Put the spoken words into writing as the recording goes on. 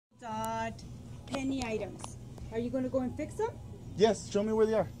penny items. Are you going to go and fix them? Yes, show me where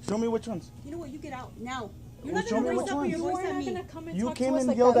they are. Show me which ones. You know what? You get out now. You're Well, not going to raise which up ones. your You voice are at not me. going to come and You talk came to us and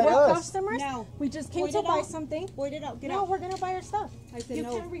like yelled that. at We're us. customers. No. We just came Point to it buy out. something. Point it out. Get No, out. we're going to buy our stuff. I said You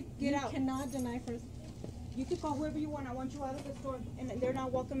no. Get Get you out. cannot deny first. You can call whoever you want. I want you out of the store, and they're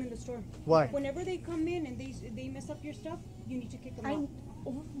not welcome in the store. Why? Whenever they come in and they mess up your stuff, you need to kick them out.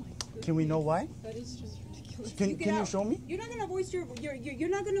 Oh my goodness. Can we know why? That is just ridiculous. Can you show me? You're not gonna voice you're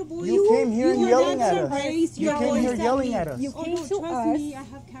not gonna voice. You came here you yelling at are not us. to raise You your came voice here at yelling me. at us. You Oh, came no, to trust us. me, I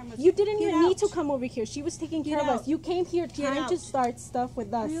have cameras. You didn't Get even need out. to come over here. She was taking care Get of us. out. You came here trying to out. start stuff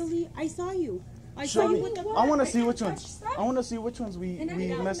with us. Really? I saw you. I Show saw me. you with the I want to I see can't which touch ones. stuff. I want to see which ones we And I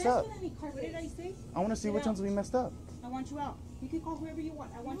didn't messed mess up. with any What carpet. did I say? I want to see Get which out. ones we messed up. I want you out. You can call whoever you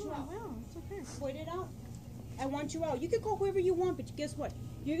want. I want you out. Wow, it's okay. Point it out. I want you out. You can call whoever you want, but guess what?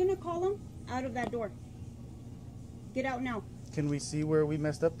 You're gonna call them out of that door. Get out now. Can we see where we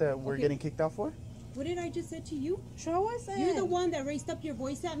messed up that we're Okay. getting kicked out for? What did I just say to you? Show us it. You're the one that raised up your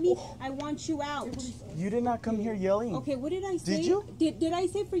voice at me. I want you out. You did not come here yelling. Okay, what did I say? Did you? Did I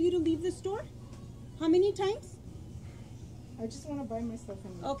say for you to leave the store? How many times? I just want to buy my stuff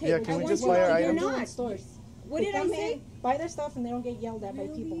from you. Okay, Yeah, well, can I we want just you buy out. our You're items? not. In stores. What They did I come say? in, buy their stuff and they don't get yelled at by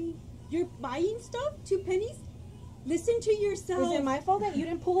people. Really? You're buying stuff? 2 pennies? Listen to yourself. Is it my fault that you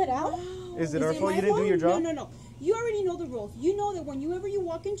didn't pull it out? Is it Is our it fault my you didn't do your job? No. You already know the rules. You know that whenever you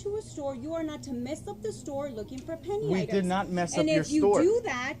walk into a store, you are not to mess up the store looking for penny We items. did not mess up and your if you store. do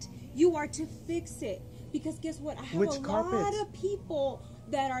that, you are to fix it. Because guess what? I have Which a lot carpets? of people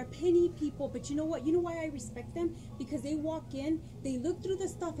that are penny people, but you know what? You know why I respect them? Because they walk in, they look through the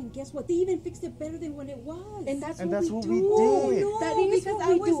stuff, and guess what? They even fix it better than what it was. And that's And what that's we what do. we did. No, That is because what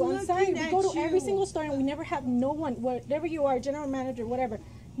I we was do. I'm sorry. looking We go at to every you. single store and we never have no one, whatever you are, general manager, whatever,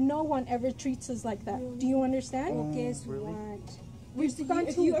 no one ever treats us like that. Do you understand? Well, guess really? what? We've gone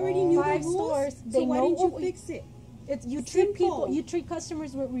If to you already knew 5 the rules, stores. so They why know didn't you what we- fix it? It's you treat people, Simple. you treat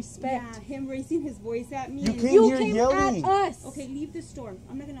customers with respect. Yeah, him raising his voice at me. You and- came You here came yelling. at us. Okay, leave the store.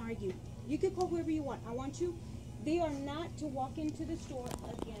 I'm not gonna argue. You can call whoever you want. I want you. They are not to walk into the store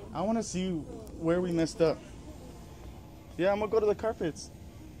again. I want to see where we messed up. Yeah, I'm going to go to the carpets.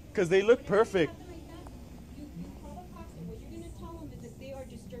 Because they look perfect. You call the cops, and what you're gonna tell them is that they are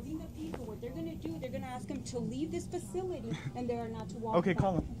disturbing the people. What they're gonna do, they're gonna ask them to leave this facility, and they are not to walk. Okay, back.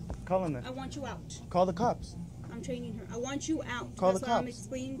 call them. Call them then. I want you out. Call the cops. I'm training her. I want you out. Call That's the what I'm cops.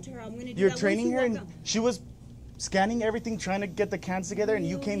 explaining to her. I'm gonna do You're that once training you her walk and out. she was scanning everything, trying to get the cans together, and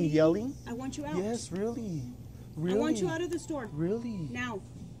you came Really? yelling? I want you out. Yes, really. Really? I want you out of the store Really? now. And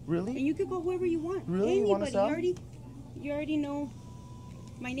Really? you can call whoever you want. Really? You want us Anybody. out? You already know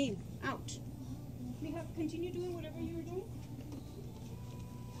my name. Out. Continue doing whatever you were doing.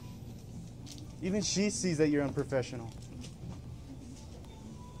 Even she sees that you're unprofessional.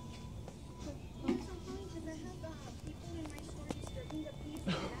 Because I have people in my store disturbing the peace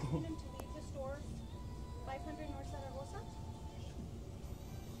and asking them to leave the store. 500 North Zaragoza.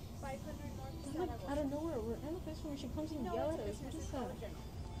 500 North Zaragoza. Out of nowhere, we're in the place where she comes and yells at us. What is that?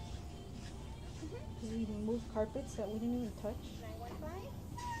 We move carpets that we didn't even touch. 915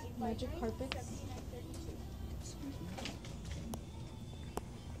 Magic carpets.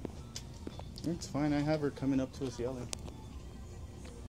 7932. It's fine. I have her coming up to us yelling.